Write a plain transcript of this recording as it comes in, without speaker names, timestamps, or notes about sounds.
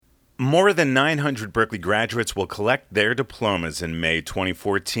More than 900 Berkeley graduates will collect their diplomas in May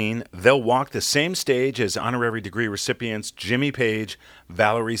 2014. They'll walk the same stage as honorary degree recipients Jimmy Page,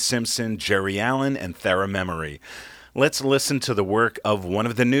 Valerie Simpson, Jerry Allen, and Thera Memory. Let's listen to the work of one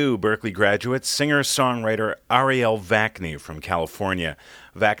of the new Berkeley graduates, singer-songwriter Arielle Vakni from California.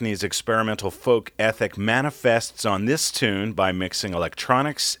 Vakni's experimental folk ethic manifests on this tune by mixing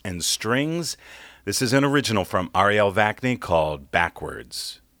electronics and strings. This is an original from Arielle Vakni called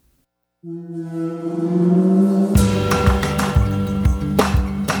Backwards.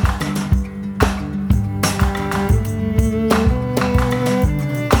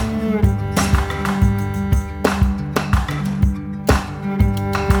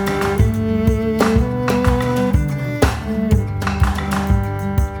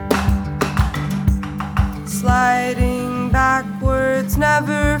 Sliding backwards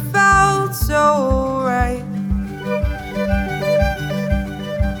never felt so right.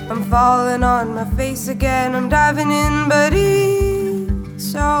 I'm falling on my face again, I'm diving in, but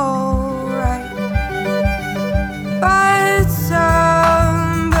it's alright. But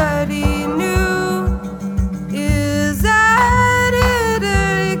somebody new is at it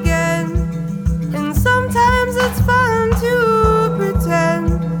again, and sometimes it's fun to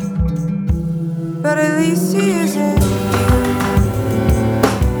pretend, but at least he isn't.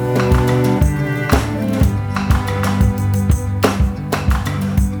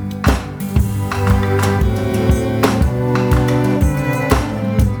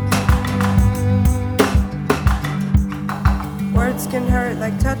 Can hurt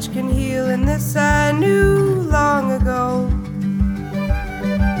like touch can heal, and this I knew long ago.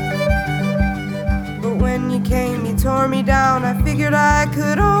 But when you came, you tore me down. I figured I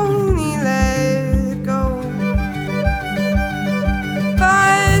could only let go.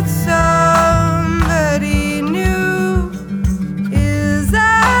 But somebody new is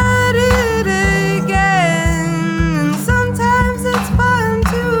at it again, and sometimes it's fun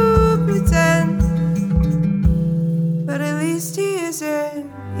to pretend, but at least he isn't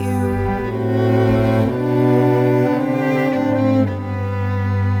you.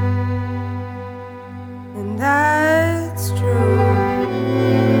 And that's true.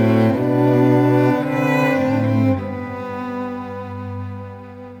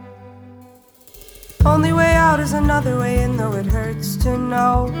 Only way out is another way in, though it hurts to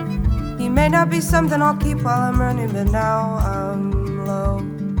know. He may not be something I'll keep while I'm running, but now I'm low.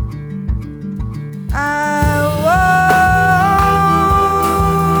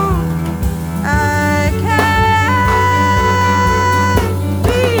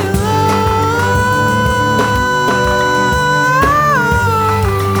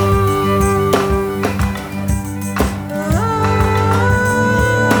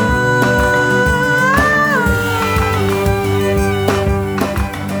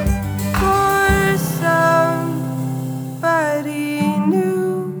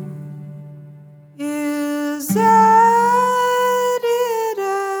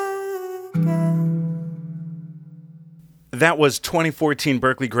 That was 2014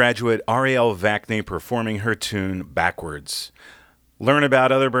 Berkeley graduate Arielle Vakni performing her tune Backwards. Learn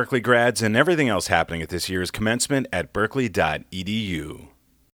about other Berkeley grads and everything else happening at this year's commencement at berkeley.edu.